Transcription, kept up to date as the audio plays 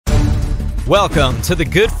Welcome to the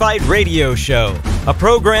Good Fight Radio Show, a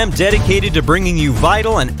program dedicated to bringing you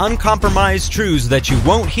vital and uncompromised truths that you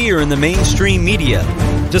won't hear in the mainstream media,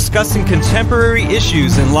 discussing contemporary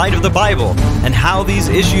issues in light of the Bible and how these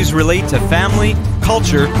issues relate to family,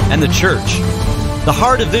 culture, and the church. The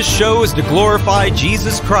heart of this show is to glorify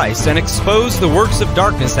Jesus Christ and expose the works of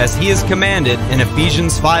darkness as He is commanded in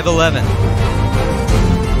Ephesians 5:11.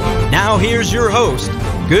 Now here's your host,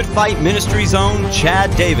 Good Fight Ministries' own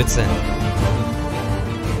Chad Davidson.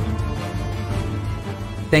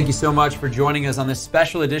 Thank you so much for joining us on this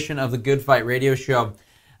special edition of the Good Fight Radio Show.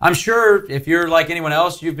 I'm sure if you're like anyone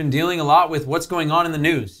else, you've been dealing a lot with what's going on in the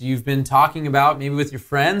news. You've been talking about, maybe with your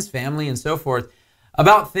friends, family, and so forth,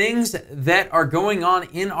 about things that are going on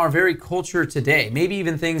in our very culture today. Maybe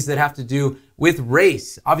even things that have to do with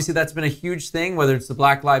race. Obviously, that's been a huge thing, whether it's the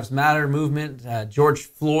Black Lives Matter movement, George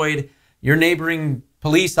Floyd, your neighboring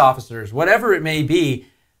police officers, whatever it may be.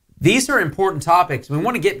 These are important topics. We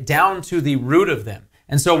want to get down to the root of them.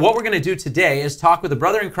 And so what we're going to do today is talk with a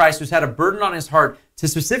brother in Christ who's had a burden on his heart to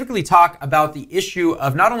specifically talk about the issue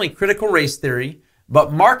of not only critical race theory,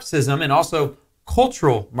 but Marxism and also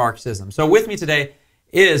cultural Marxism. So with me today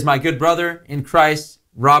is my good brother in Christ,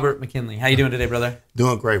 Robert McKinley. How you doing today, brother?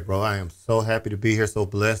 Doing great, bro. I am so happy to be here, so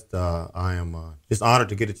blessed. I am just honored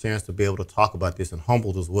to get a chance to be able to talk about this, and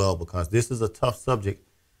humbled as well, because this is a tough subject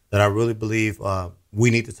that I really believe we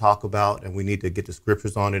need to talk about, and we need to get the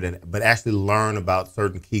scriptures on it, but actually learn about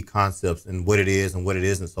certain key concepts and what it is and what it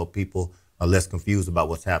isn't, so people are less confused about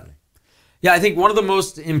what's happening. Yeah, I think one of the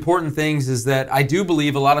most important things is that I do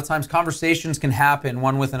believe a lot of times conversations can happen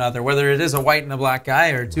one with another, whether it is a white and a black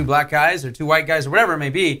guy, or two black guys, or two white guys, or whatever it may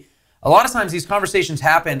be. A lot of times these conversations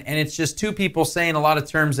happen, and it's just two people saying a lot of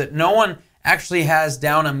terms that no one actually has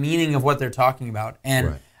down a meaning of what they're talking about.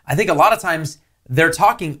 And I think a lot of times they're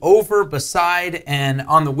talking over, beside, and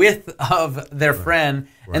on the width of their friend.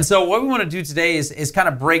 And so what we want to do today is kind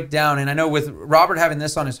of break down, and I know with Robert having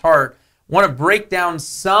this on his heart, want to break down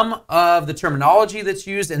some of the terminology that's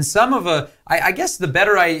used, and some of I guess the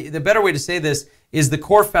better way to say this is the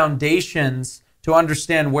core foundations to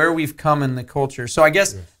understand where we've come in the culture. So I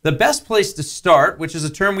guess the best place to start, which is a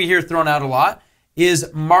term we hear thrown out a lot,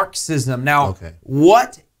 is Marxism. Now,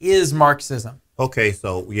 what is Marxism? Okay,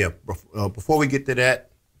 so yeah, before we get to that,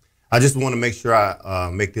 I just want to make sure I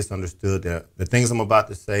make this understood that the things I'm about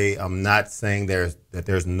to say, I'm not saying that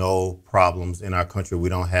there's no problems in our country. We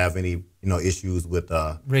don't have any issues with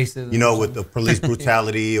racism, with the police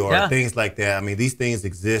brutality or things like that. I mean, these things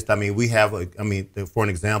exist. I mean, we have for an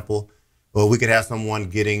example, well, we could have someone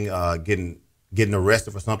getting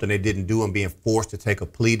arrested for something they didn't do and being forced to take a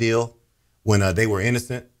plea deal when they were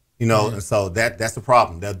innocent. And so that's the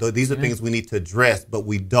problem. These are things we need to address, but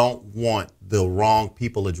we don't want the wrong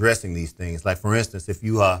people addressing these things. Like, for instance, if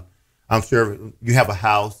you, I'm sure you have a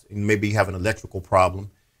house and maybe you have an electrical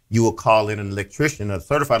problem, you will call in an electrician, a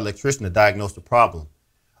certified electrician, to diagnose the problem.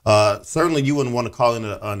 Certainly, you wouldn't want to call in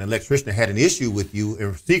an electrician that had an issue with you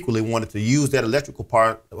and secretly wanted to use that electrical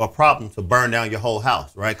problem to burn down your whole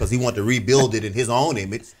house, right? Because he wanted to rebuild it in his own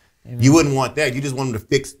image. You wouldn't want that. You just want him to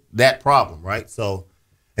fix that problem, right? So.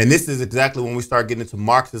 And this is exactly when we start getting into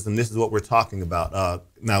Marxism. This is what we're talking about.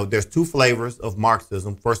 Now, there's two flavors of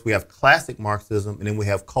Marxism. First, we have classic Marxism, and then we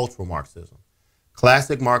have cultural Marxism.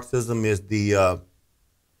 Classic Marxism is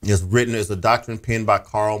written as a doctrine penned by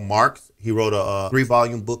Karl Marx. He wrote a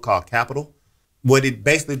 3-volume book called Capital. What it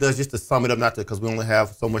basically does, just to sum it up, because we only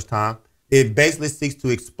have so much time, it basically seeks to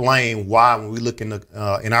explain why, when we look in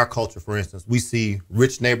our culture, for instance, we see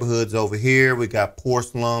rich neighborhoods over here, we got poor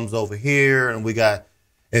slums over here,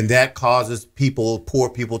 and that causes poor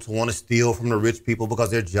people to want to steal from the rich people because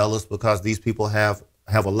they're jealous, because these people have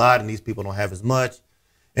a lot and these people don't have as much.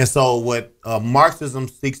 And so what Marxism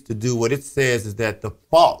seeks to do, what it says is that the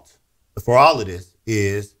fault for all of this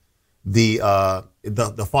is the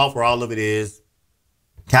fault for all of it is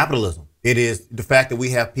capitalism. It is the fact that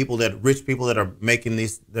we have rich people that are making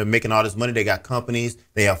all this money. They got companies,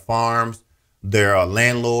 they have farms, they're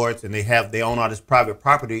landlords, and they own all this private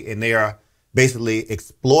property, and they are basically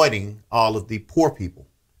exploiting all of the poor people.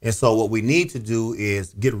 And so what we need to do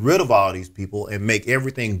is get rid of all these people and make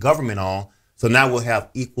everything government on. So now we'll have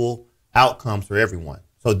equal outcomes for everyone.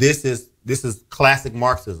 So this is classic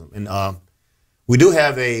Marxism. And we do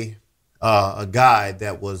have a guy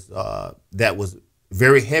that was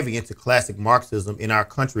very heavy into classic Marxism in our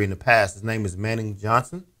country in the past. His name is Manning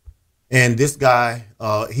Johnson. And this guy,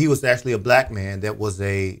 he was actually a black man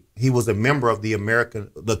he was a member of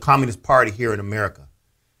the Communist Party here in America.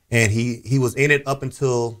 And he was in it up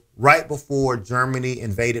until right before Germany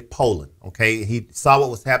invaded Poland. Okay, he saw what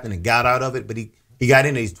was happening and got out of it, but he He got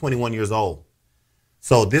in, he's 21 years old.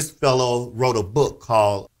 So this fellow wrote a book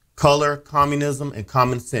called Color, Communism, and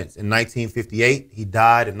Common Sense in 1958. He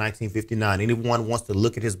died in 1959. Anyone wants to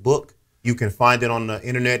look at his book, you can find it on the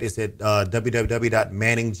internet. It's at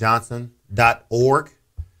www.manningjohnson.org.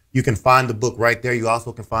 You can find the book right there. You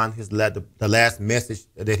also can find the last message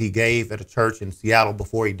that he gave at a church in Seattle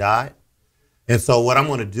before he died. And so what I'm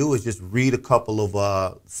going to do is just read a couple of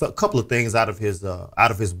things out of his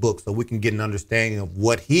book, so we can get an understanding of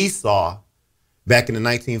what he saw back in the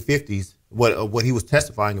 1950s. What he was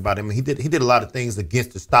testifying about. I mean, he did a lot of things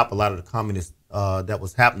to stop a lot of the communist that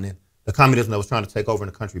was happening, the communism that was trying to take over in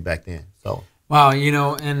the country back then. So wow,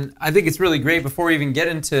 and I think it's really great before we even get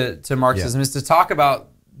into Marxism is to talk about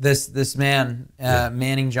this man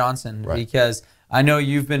Manning Johnson, because I know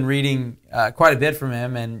you've been reading quite a bit from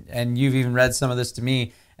him, and you've even read some of this to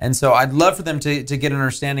me, and so I'd love for them to get an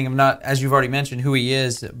understanding of, not, as you've already mentioned, who he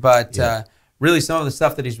is, but really some of the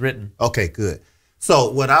stuff that he's written. Okay, good.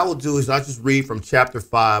 So what I will do is I'll just read from chapter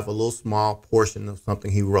 5, a little small portion of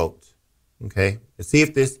something he wrote, okay? And see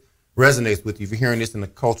if this resonates with you, if you're hearing this in the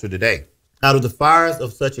culture today. Out of the fires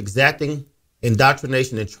of such exacting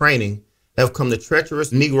indoctrination and training have come the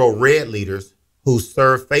treacherous Negro Red leaders who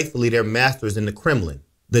serve faithfully their masters in the Kremlin.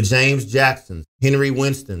 The James Jacksons, Henry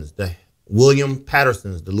Winstons, the William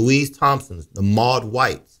Pattersons, the Louise Thompsons, the Maud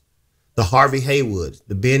Whites, the Harvey Haywoods,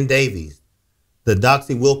 the Ben Davies, the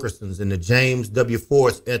Doxy Wilkersons, and the James W.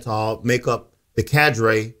 Fords et al. Make up the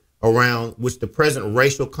cadre around which the present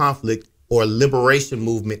racial conflict or liberation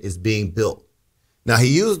movement is being built. Now, he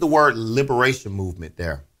used the word liberation movement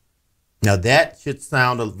there. Now, that should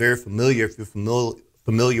sound very familiar if you're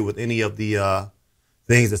familiar with any of the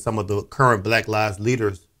things that some of the current Black Lives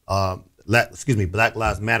Matter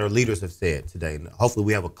leaders have said today. And hopefully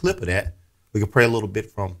we have a clip of that. We can pray a little bit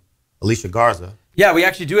from Alicia Garza. Yeah, we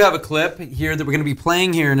actually do have a clip here that we're going to be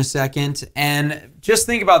playing here in a second. And just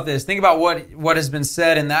think about this. Think about what has been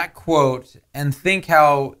said in that quote, and think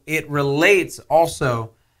how it relates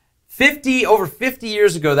also over 50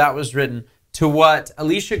 years ago that was written, to what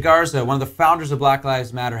Alicia Garza, one of the founders of Black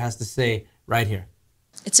Lives Matter, has to say right here.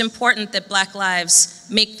 It's important that Black lives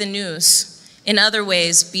make the news in other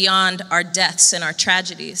ways beyond our deaths and our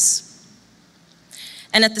tragedies.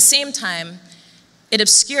 And at the same time, it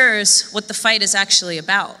obscures what the fight is actually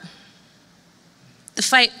about. The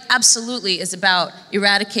fight absolutely is about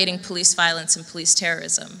eradicating police violence and police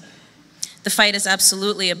terrorism. The fight is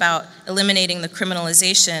absolutely about eliminating the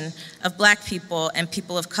criminalization of Black people and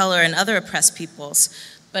people of color and other oppressed peoples.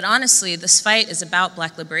 But honestly, this fight is about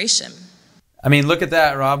Black liberation. I mean, look at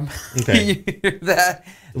that, Rob. Okay. You hear that?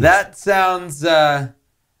 That sounds, I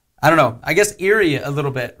don't know, I guess eerie a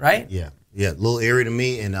little bit, right? Yeah, a little eerie to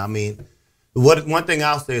me. And I mean, one thing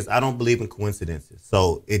I'll say is I don't believe in coincidences.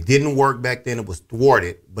 So it didn't work back then. It was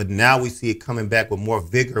thwarted. But now we see it coming back with more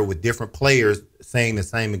vigor, with different players saying the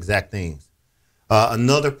same exact things.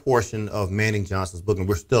 Another portion of Manning Johnson's book, and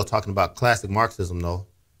we're still talking about classic Marxism though,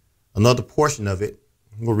 another portion of it,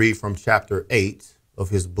 we'll read from chapter 8 of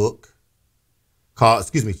his book, called,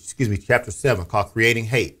 chapter 7, called Creating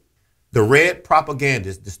Hate. The red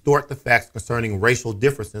propagandists distort the facts concerning racial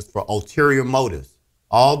differences for ulterior motives.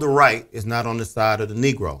 All the right is not on the side of the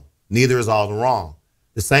Negro. Neither is all the wrong.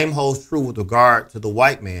 The same holds true with regard to the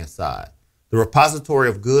white man's side. The repository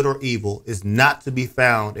of good or evil is not to be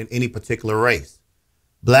found in any particular race.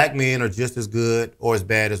 Black men are just as good or as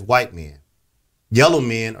bad as white men. Yellow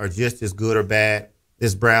men are just as good or bad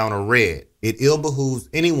as brown or red. It ill behooves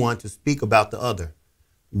anyone to speak about the other.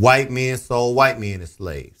 White men sold white men as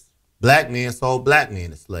slaves. Black men sold black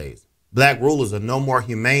men as slaves. Black rulers are no more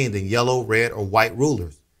humane than yellow, red, or white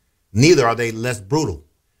rulers. Neither are they less brutal.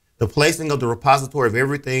 The placing of the repository of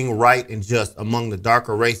everything right and just among the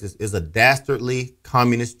darker races is a dastardly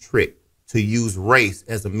communist trick to use race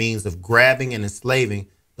as a means of grabbing and enslaving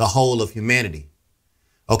the whole of humanity.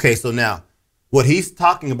 Okay, so now what he's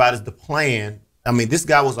talking about is the plan. I mean, this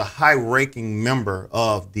guy was a high-ranking member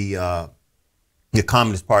of the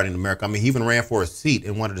Communist Party in America. I mean, he even ran for a seat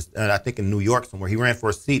in one of the, I think in New York somewhere. He ran for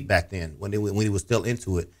a seat back then when he was still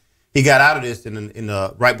into it. He got out of this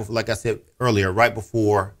right before, like I said earlier, right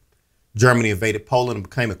before Germany invaded Poland and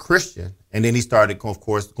became a Christian. And then he started, of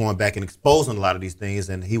course, going back and exposing a lot of these things.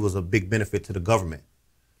 And he was a big benefit to the government.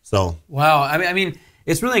 So wow, I mean,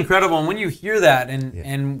 it's really incredible. And when you hear that,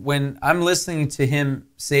 and when I'm listening to him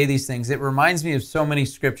say these things, it reminds me of so many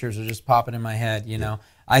scriptures that are just popping in my head. You know,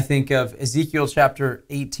 I think of Ezekiel chapter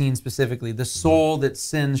 18 specifically, the soul that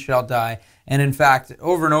sins shall die. And in fact,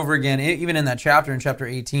 over and over again, even in that chapter, in chapter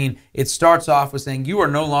 18, it starts off with saying, you are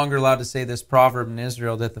no longer allowed to say this proverb in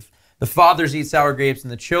Israel, that the fathers eat sour grapes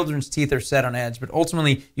and the children's teeth are set on edge. But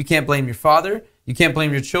ultimately, you can't blame your father. You can't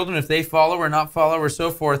blame your children if they follow or not follow or so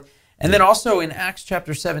forth. And then also in Acts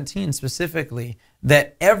chapter 17 specifically,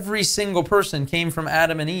 that every single person came from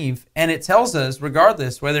Adam and Eve. And it tells us,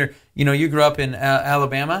 regardless, whether, you grew up in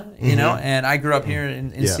Alabama, and I grew up here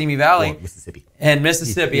in Simi Valley. Well, Mississippi. And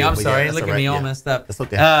Mississippi, Yeah, I'm sorry, that's look all at right, me all yeah. messed up. That's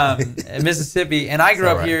okay. Mississippi, and I grew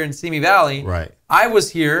up here in Simi Valley. Right. I was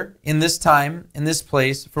here in this time, in this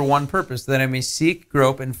place, for one purpose, that I may seek,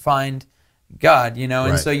 grope, and find God, and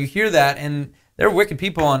Right. so you hear that, and there are wicked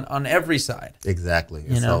people on every side. Exactly.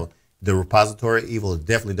 And so the repository of evil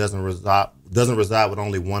definitely doesn't reside with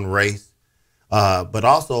only one race. But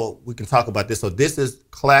also, we can talk about this. So this is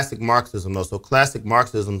classic Marxism, though. So classic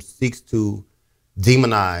Marxism seeks to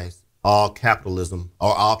demonize all capitalism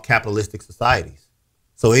or all capitalistic societies.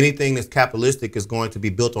 So anything that's capitalistic is going to be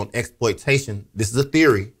built on exploitation. This is a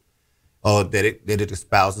theory that it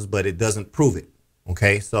espouses, but it doesn't prove it.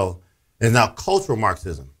 Okay, so there's now cultural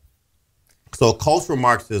Marxism. So cultural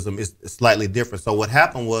Marxism is slightly different. So what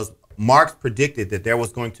happened was Marx predicted that there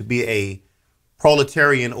was going to be a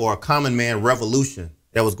proletarian or a common man revolution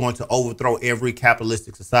that was going to overthrow every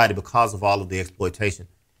capitalistic society because of all of the exploitation.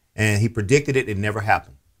 And he predicted it. It never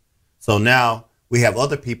happened. So now we have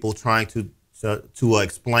other people trying to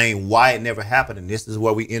explain why it never happened. And this is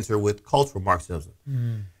where we enter with cultural Marxism.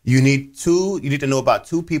 You need to know about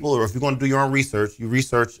two people, or if you're going to do your own research, you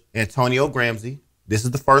research Antonio Gramsci. This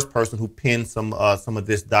is the first person who penned some of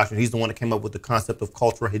this doctrine. He's the one that came up with the concept of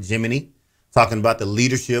cultural hegemony, talking about the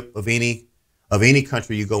leadership of any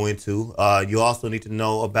country you go into. You also need to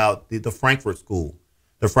know about the Frankfurt School.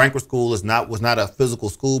 The Frankfurt School was not a physical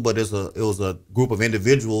school, but it was a group of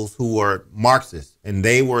individuals who were Marxists, and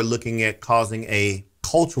they were looking at causing a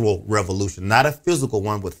cultural revolution, not a physical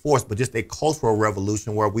one with force, but just a cultural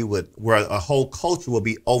revolution where a whole culture will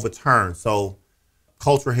be overturned. So,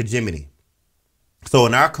 cultural hegemony. So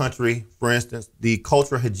in our country, for instance, the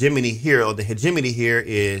cultural hegemony here, or the hegemony here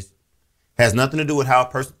has nothing to do with how a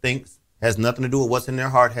person thinks, has nothing to do with what's in their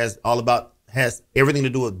heart, has everything to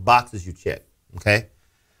do with boxes you check. Okay.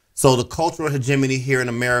 So the cultural hegemony here in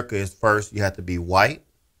America is, first, you have to be white,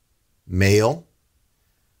 male,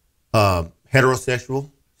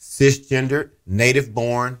 heterosexual, cisgendered, native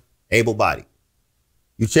born, able-bodied.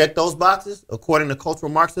 You check those boxes, according to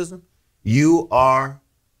cultural Marxism, you are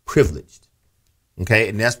privileged. Okay,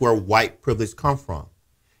 and that's where white privilege comes from.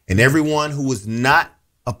 And everyone who is not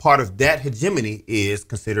a part of that hegemony is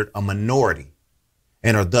considered a minority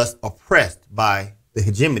and are thus oppressed by the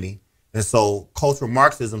hegemony. And so cultural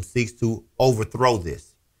Marxism seeks to overthrow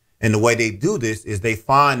this. And the way they do this is they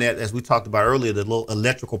find that, as we talked about earlier, the little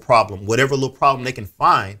electrical problem, whatever little problem they can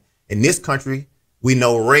find. In this country, we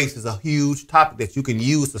know race is a huge topic that you can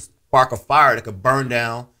use to spark a fire that could burn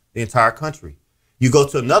down the entire country. You go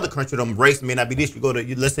to another country, race may not be this.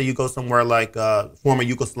 Let's say you go somewhere like former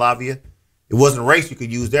Yugoslavia. It wasn't race you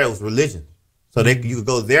could use there, it was religion. So you could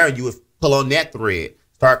go there and you would pull on that thread,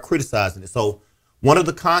 start criticizing it. So one of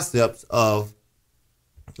the concepts of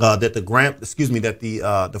that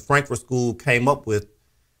the Frankfurt School came up with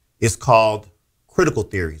is called critical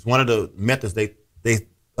theories. One of the methods they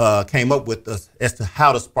came up with as to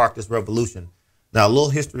how to spark this revolution. Now, a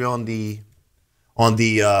little history on the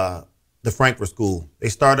Frankfurt School. They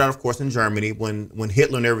started out, of course, in Germany. When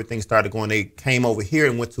Hitler and everything started going, they came over here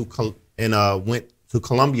and went to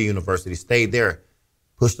Columbia University, stayed there,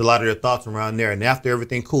 pushed a lot of their thoughts around there. And after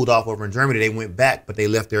everything cooled off over in Germany, they went back, but they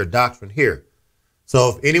left their doctrine here. So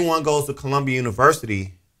if anyone goes to Columbia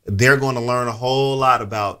University, they're going to learn a whole lot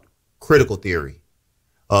about critical theory,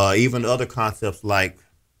 even other concepts like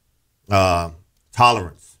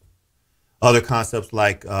tolerance, other concepts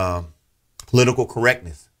like political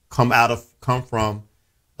correctness come from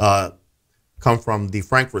the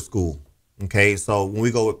Frankfurt School. Okay, so when we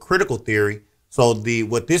go with critical theory, so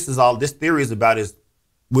this theory is about is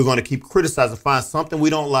we're going to keep criticizing, find something we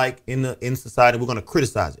don't like in society, we're going to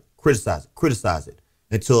criticize it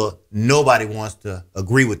until nobody wants to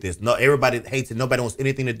agree with this. No, everybody hates it. Nobody wants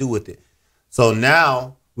anything to do with it. So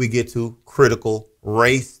now we get to critical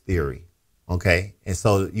race theory. Okay, and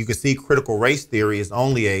so you can see critical race theory is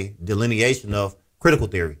only a delineation of critical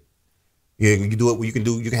theory. You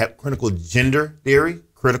can have critical gender theory,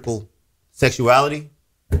 critical sexuality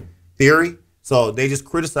theory. So they just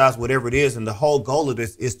criticize whatever it is, and the whole goal of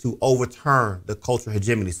this is to overturn the cultural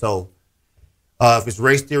hegemony. So if it's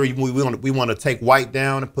race theory, we want to take white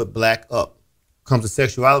down and put black up. Comes to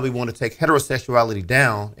sexuality, we want to take heterosexuality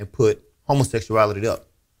down and put homosexuality up.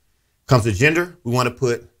 Comes to gender, we want to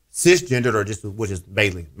put cisgendered, which is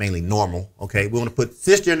mainly normal. Okay, we want to put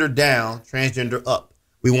cisgender down, transgender up.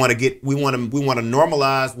 We want to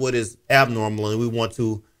normalize what is abnormal, and we want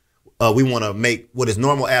to make what is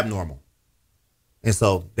normal abnormal. And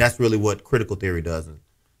so that's really what critical theory does.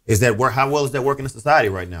 How well is that working in society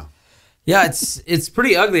right now? Yeah, it's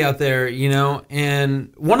pretty ugly out there, you know.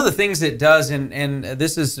 And one of the things it does, and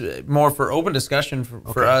this is more for open discussion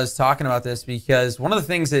for us talking about this, because one of the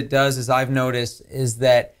things it does is I've noticed is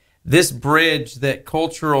that this bridge that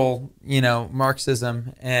cultural, you know,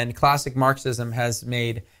 Marxism and classic Marxism has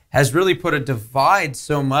made has really put a divide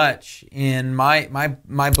so much in my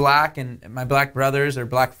black brothers or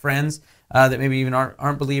black friends that maybe even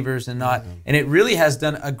aren't believers and not. And it really has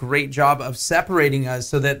done a great job of separating us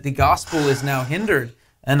so that the gospel is now hindered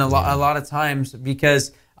and a lot of times,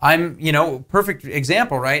 because I'm, you know, perfect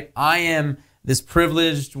example, right? I am this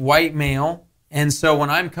privileged white male. And so when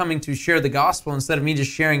I'm coming to share the gospel, instead of me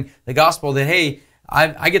just sharing the gospel that, hey,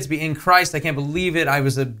 I get to be in Christ, I can't believe it, I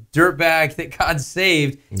was a dirtbag that God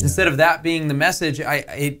saved, instead of that being the message,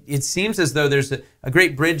 it seems as though there's a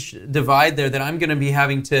great bridge divide there that I'm going to be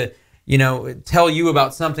having to, you know, tell you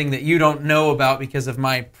about something that you don't know about because of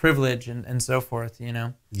my privilege and so forth, you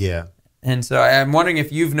know? Yeah. And so I'm wondering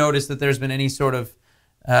if you've noticed that there's been any sort of,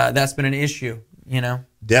 that's been an issue, you know?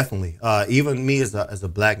 Definitely. Even me as a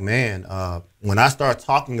black man, when I start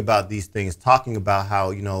talking about these things, talking about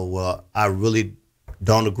how, you know, I really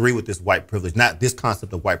don't agree with this white privilege, not this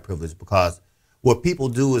concept of white privilege, because what people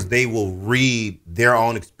do is they will read their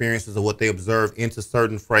own experiences of what they observe into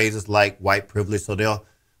certain phrases like white privilege. So they'll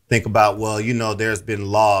think about, well, you know, there's been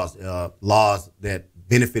laws that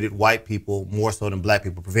benefited white people more so than black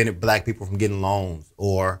people, prevented black people from getting loans,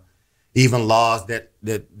 or even laws that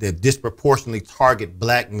disproportionately target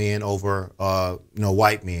black men over you know,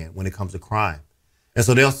 white men when it comes to crime. And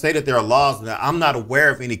so they'll say that there are laws. Now, I'm not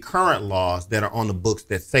aware of any current laws that are on the books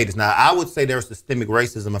that say this. Now, I would say there's systemic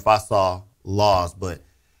racism if I saw laws, but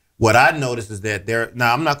what I noticed is that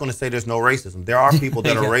now I'm not going to say there's no racism. There are people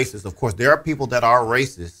that are racist. Of course, there are people that are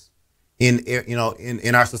racist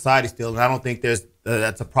in our society still, and I don't think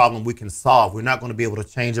that's a problem we can solve. We're not going to be able to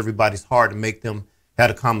change everybody's heart and make them have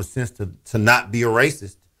the common sense to not be a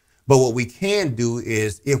racist. But what we can do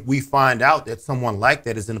is, if we find out that someone like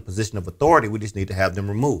that is in a position of authority, we just need to have them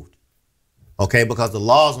removed. Okay, because the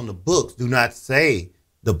laws on the books do not say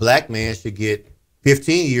the black man should get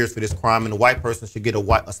 15 years for this crime and the white person should get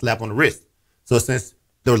a slap on the wrist. So since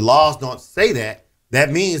the laws don't say that,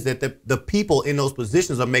 that means that the people in those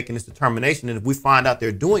positions are making this determination. And if we find out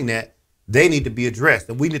they're doing that, they need to be addressed.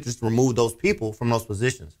 And we need to just remove those people from those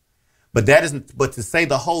positions. But that isn't. But to say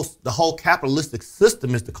the whole capitalistic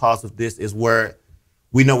system is the cause of this is where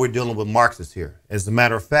we know we're dealing with Marxists here. As a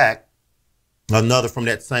matter of fact, another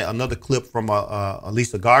clip from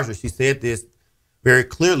Alicia Garza, she said this very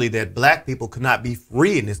clearly, that black people could not be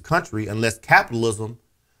free in this country unless capitalism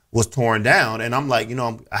was torn down. And I'm like, you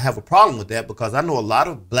know, I have a problem with that, because I know a lot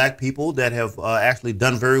of black people that have actually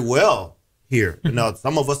done very well here. You know,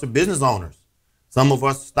 some of us are business owners. Some of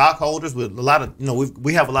us stockholders with a lot of, you know,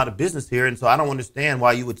 we have a lot of business here. And so I don't understand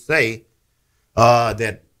why you would say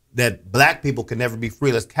that black people can never be free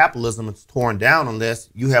unless capitalism is torn down, unless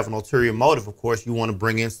you have an ulterior motive. Of course, you want to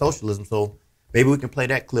bring in socialism. So maybe we can play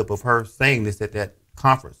that clip of her saying this at that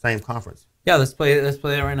same conference. Yeah, let's play it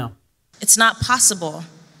right now. It's not possible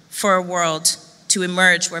for a world to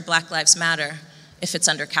emerge where Black Lives Matter if it's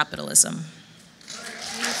under capitalism.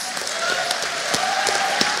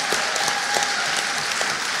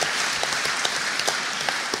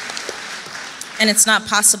 And it's not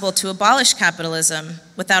possible to abolish capitalism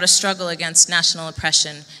without a struggle against national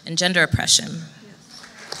oppression and gender oppression.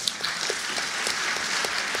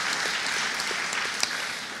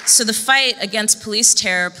 So the fight against police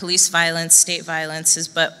terror, police violence, state violence is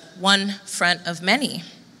but one front of many.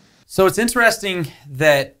 So it's interesting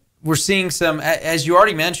that we're seeing some, as you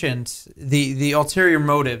already mentioned, the ulterior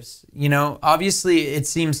motives. You know, obviously it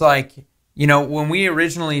seems like, you know, when we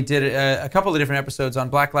originally did a couple of different episodes on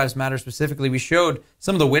Black Lives Matter specifically, we showed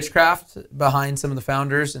some of the witchcraft behind some of the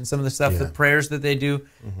founders and some of the stuff, the prayers that they do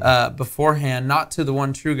beforehand, not to the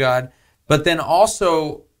one true God. But then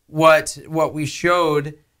also what we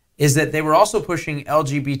showed is that they were also pushing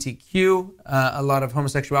LGBTQ, a lot of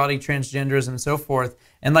homosexuality, transgenderism, and so forth.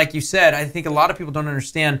 And like you said, I think a lot of people don't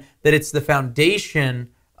understand that it's the foundation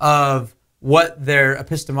of what their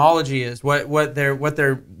epistemology is, what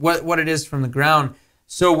it is from the ground.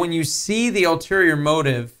 So when you see the ulterior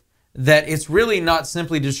motive, that it's really not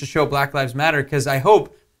simply just to show Black Lives Matter, because I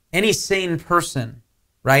hope any sane person,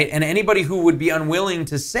 right, and anybody who would be unwilling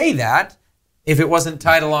to say that if it wasn't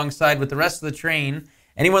tied alongside with the rest of the train,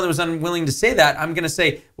 anyone that was unwilling to say that, I'm going to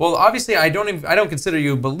say, well, obviously, I don't consider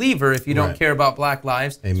you a believer if you don't care about black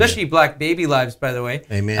lives, especially black baby lives, by the way.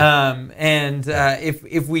 Amen.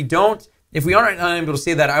 If we aren't unable to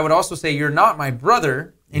say that, I would also say you're not my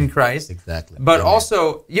brother in Christ. Exactly. But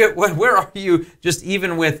also, where are you just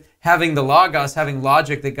even with having the Logos, having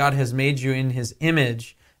logic that God has made you in his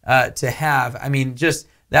image to have? I mean, just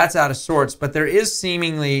that's out of sorts. But there is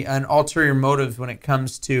seemingly an ulterior motive when it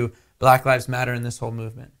comes to Black Lives Matter and this whole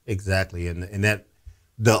movement. Exactly. And that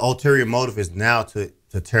the ulterior motive is now to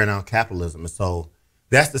tear down capitalism. And so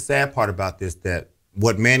that's the sad part about this, that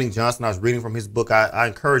what Manning Johnson, I was reading from his book, I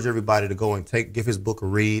encourage everybody to go and give his book a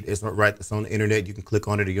read. It's not right. It's on the internet. You can click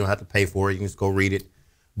on it, or you don't have to pay for it. You can just go read it.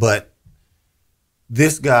 But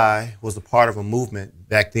this guy was a part of a movement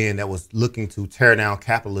back then that was looking to tear down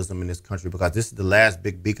capitalism in this country, because this is the last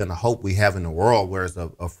big beacon of hope we have in the world, where it's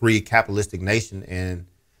a free capitalistic nation, and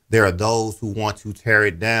there are those who want to tear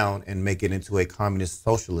it down and make it into a communist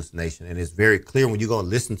socialist nation. And it's very clear when you go and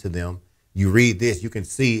listen to them, you read this, you can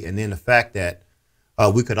see, and then the fact that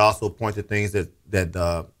we could also point to things that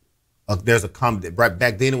there's a right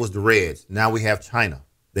back then it was the Reds. Now we have China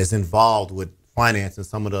that's involved with financing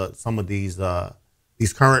some of these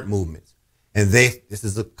current movements, and this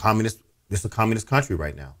is a communist country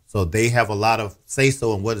right now. So they have a lot of say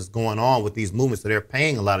so in what is going on with these movements. So they're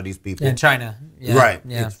paying a lot of these people in China, right?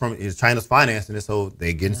 Yeah. It's China's financing it, so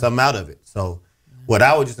they're getting something out of it. So what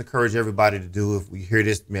I would just encourage everybody to do, if we hear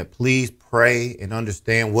this, man, please pray and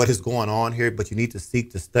understand what is going on here. But you need to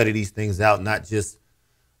seek to study these things out, not just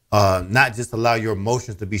allow your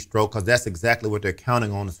emotions to be stroked, because that's exactly what they're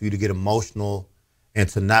counting on, is for you to get emotional and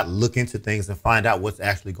to not look into things and find out what's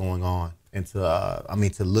actually going on. And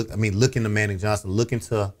look into Manning Johnson, look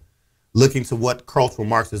into what cultural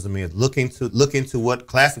Marxism is, look into what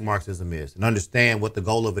classic Marxism is, and understand what the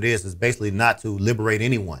goal of it is basically not to liberate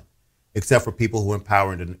anyone, except for people who are in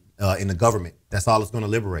power in the government. That's all it's going to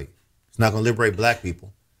liberate. It's not going to liberate black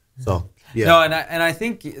people. So, yeah. No, and I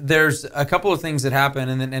think there's a couple of things that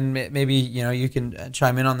happen, and maybe you can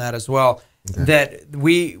chime in on that as well. Okay. That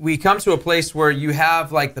we come to a place where you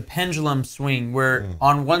have like the pendulum swing, where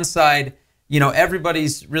on one side,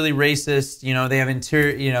 everybody's really racist. They have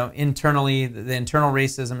internally the internal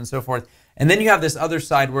racism and so forth, and then you have this other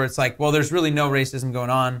side where it's like, well, there's really no racism going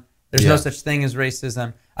on. There's no such thing as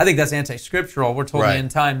racism. I think that's anti-scriptural. We're told in the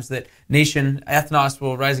end times that ethnos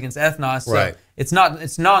will rise against ethnos. So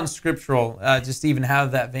it's non-scriptural just to even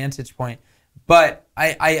have that vantage point. But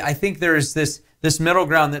I think there is this middle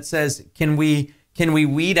ground that says, can we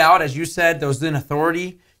weed out, as you said, those in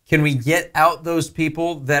authority? Can we get out those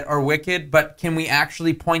people that are wicked? But can we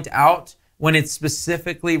actually point out when it's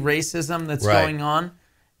specifically racism that's going on?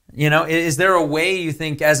 Is there a way, you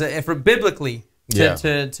think, biblically,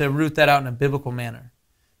 to root that out in a biblical manner?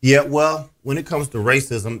 Yeah, well, when it comes to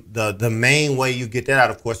racism, the main way you get that out,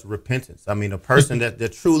 of course, is repentance. I mean, a person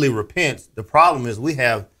that truly repents. The problem is we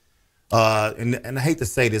have, and I hate to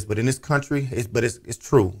say this, but in this country, it's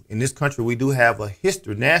true. In this country, we do have a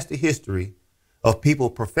nasty history of people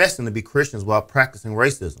professing to be Christians while practicing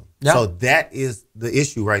racism. Yep. So that is the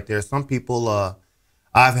issue right there. Some people,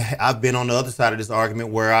 I've been on the other side of this argument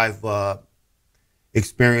where I've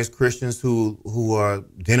experienced Christians who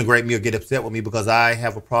denigrate me or get upset with me because I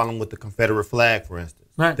have a problem with the Confederate flag, for instance.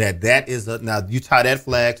 Right. That is now you tie that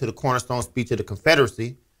flag to the cornerstone speech of the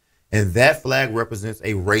Confederacy, and that flag represents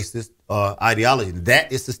a racist ideology.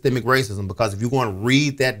 That is systemic racism, because if you go and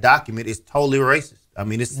read that document, it's totally racist. I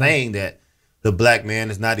mean, it's saying that the black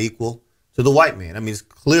man is not equal to the white man. I mean, it's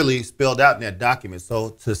clearly spelled out in that document.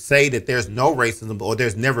 So to say that there's no racism or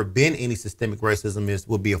there's never been any systemic racism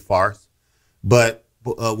would be a farce. But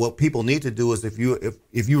what people need to do is, if you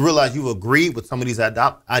realize you agree with some of these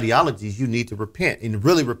ideologies, you need to repent and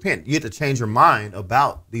really repent. You have to change your mind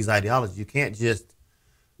about these ideologies. You can't just,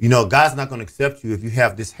 God's not going to accept you if you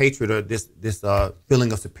have this hatred or this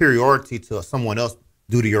feeling of superiority to someone else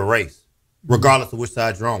due to your race, regardless of which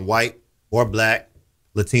side you're on, white or black,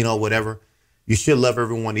 Latino, whatever. You should love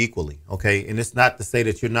everyone equally, okay? And it's not to say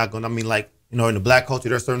that you're not going to, in the black culture,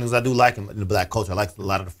 there are certain things I do like in the black culture. I like a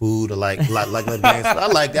lot of the food. I like other things. I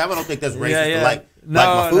like that. I don't think that's racist to like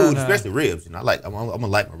my food, especially ribs. I'm gonna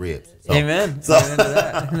like my ribs. So, Amen. So, Amen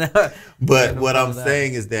to that. But what I'm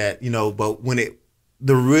saying is that, but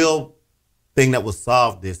the real thing that will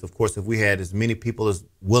solve this, of course, if we had as many people as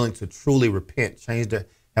willing to truly repent,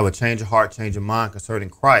 have a change of heart, change of mind concerning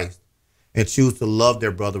Christ, and choose to love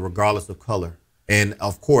their brother regardless of color. And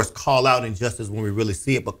of course, call out injustice when we really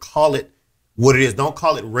see it, but call it what it is. Don't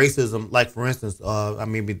call it racism. Like, for instance,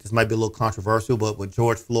 this might be a little controversial, but with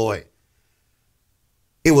George Floyd,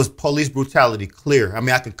 it was police brutality, clear. I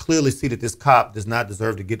mean, I could clearly see that this cop does not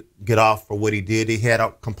deserve to get off for what he did. He had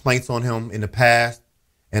complaints on him in the past,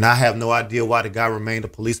 and I have no idea why the guy remained a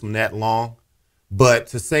policeman that long. But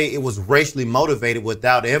to say it was racially motivated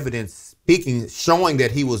without evidence showing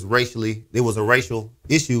that there was a racial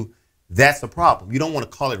issue, that's a problem. You don't want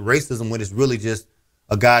to call it racism when it's really just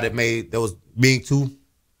a guy that was being too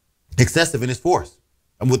excessive in his force.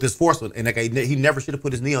 And with his force, and like, he never should have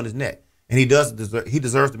put his knee on his neck. And he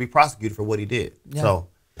deserves to be prosecuted for what he did. Yeah. So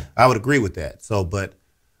I would agree with that. So, but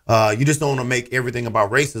you just don't want to make everything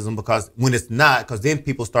about racism, because when it's not, because then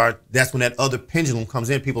people that's when that other pendulum comes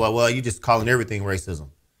in. People are, well, you're just calling everything racism.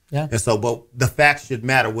 Yeah. And so, but the facts should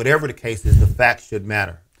matter. Whatever the case is, the facts should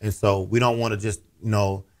matter. And so we don't want to just,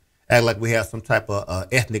 act like we have some type of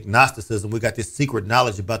ethnic Gnosticism. We got this secret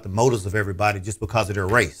knowledge about the motives of everybody just because of their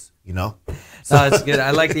race, So that's good.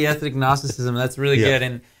 I like the ethnic Gnosticism. That's really good.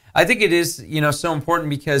 And I think it is, so important,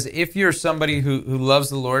 because if you're somebody who loves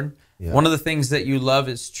the Lord, one of the things that you love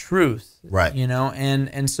is truth, right?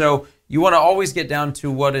 And so you want to always get down to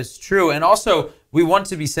what is true. And also we want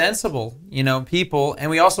to be sensible, people, and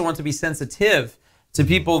we also want to be sensitive to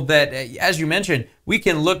people that, as you mentioned, we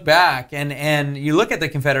can look back and you look at the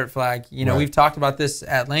Confederate flag. Right. We've talked about this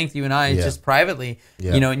at length, you and I, just privately.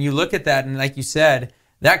 Yeah. And you look at that, and like you said,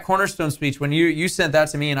 that Cornerstone speech, when you sent that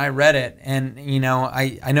to me and I read it, and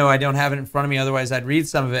I know I don't have it in front of me, otherwise I'd read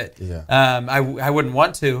some of it. Yeah. I wouldn't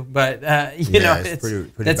want to, but it's pretty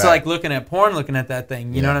bad. Like looking at porn, looking at that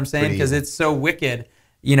thing. You know what I'm saying? Because it's so wicked.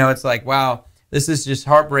 It's like, wow, this is just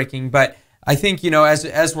heartbreaking. But I think,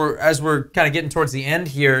 as we're kind of getting towards the end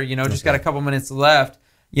here, just got a couple minutes left,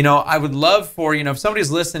 I would love for, if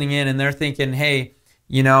somebody's listening in and they're thinking, hey,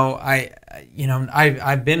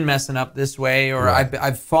 I've been messing up this way, or right.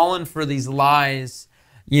 I've fallen for these lies,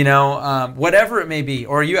 whatever it may be,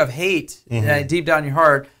 or you have hate deep down in your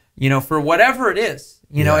heart, for whatever it is,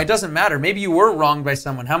 it doesn't matter. Maybe you were wronged by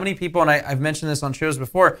someone. How many people, and I've mentioned this on shows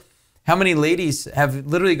before, how many ladies have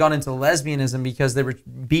literally gone into lesbianism because they were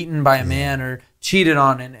beaten by a man or cheated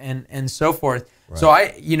on and so forth. Right. So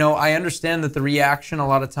I understand that the reaction a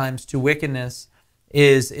lot of times to wickedness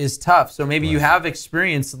is tough. So maybe you have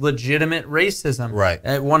experienced legitimate racism, right?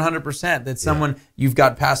 At 100%. That someone you've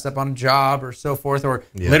got passed up on a job or so forth, or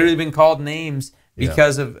literally been called names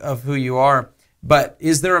because of who you are. But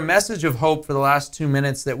is there a message of hope for the last 2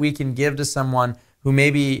 minutes that we can give to someone who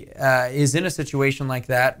maybe is in a situation like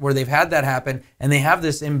that, where they've had that happen and they have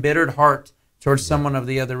this embittered heart towards someone of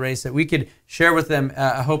the other race, that we could share with them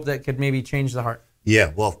a hope that could maybe change the heart?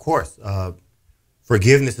 Yeah, well, of course.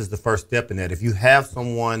 Forgiveness is the first step in that. If you have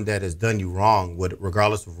someone that has done you wrong,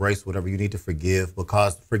 regardless of race, whatever, you need to forgive,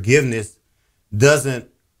 because forgiveness doesn't,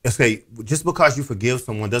 just because you forgive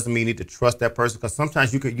someone doesn't mean you need to trust that person, because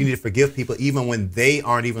sometimes you need to forgive people even when they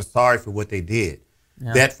aren't even sorry for what they did.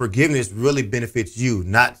 Yeah. That forgiveness really benefits you,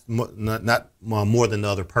 not more than the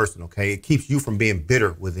other person, okay? It keeps you from being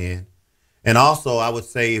bitter within. And also, I would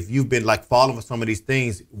say, if you've been following for some of these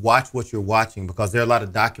things, watch what you're watching, because there are a lot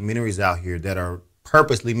of documentaries out here that are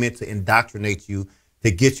purposely meant to indoctrinate you, to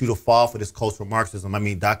get you to fall for this cultural Marxism. I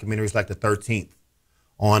mean, documentaries like The 13th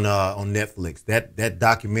on Netflix. That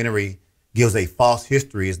documentary gives a false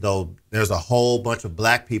history, as though there's a whole bunch of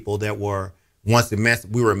black people that were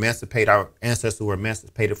we were emancipated, our ancestors were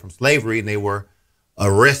emancipated from slavery, and they were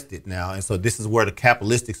arrested now. And so this is where the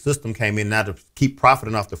capitalistic system came in. Now, to keep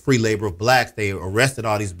profiting off the free labor of blacks, they arrested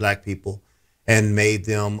all these black people and made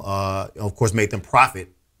them, made them profit.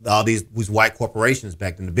 All these white corporations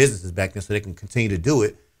back then, the businesses back then, so they can continue to do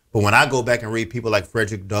it. But when I go back and read people like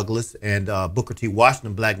Frederick Douglass and Booker T.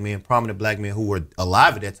 Washington, prominent black men who were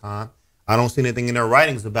alive at that time, I don't see anything in their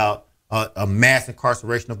writings about a mass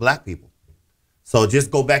incarceration of black people. So just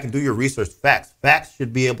go back and do your research. Facts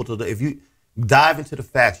should be able to, if you dive into the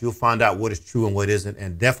facts, you'll find out what is true and what isn't.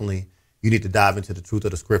 And definitely you need to dive into the truth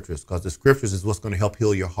of the scriptures, because the scriptures is what's going to help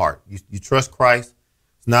heal your heart. You trust Christ.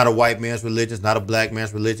 It's not a white man's religion. It's not a black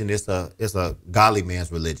man's religion. It's a godly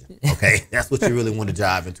man's religion. Okay, that's what you really want to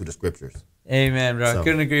dive into, the scriptures. Amen, bro. So,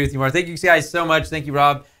 couldn't agree with you more. Thank you guys so much. Thank you,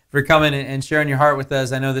 Rob, for coming and sharing your heart with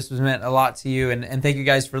us. I know this was meant a lot to you, and thank you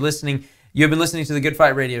guys for listening. You have been listening to the Good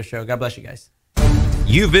Fight Radio Show. God bless you guys.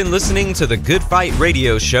 You've been listening to the Good Fight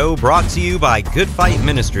Radio Show, brought to you by Good Fight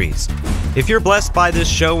Ministries. If you're blessed by this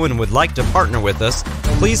show and would like to partner with us,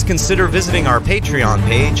 please consider visiting our Patreon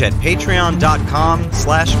page at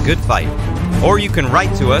patreon.com/goodfight. Or you can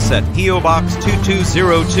write to us at P.O. Box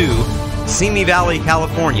 2202, Simi Valley,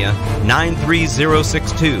 California,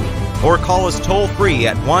 93062. Or call us toll-free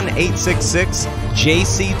at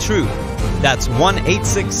 1-866-JC-TRUTH. That's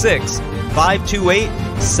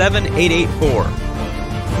 1-866-528-7884.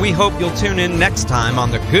 We hope you'll tune in next time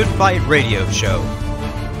on the Good Fight Radio Show.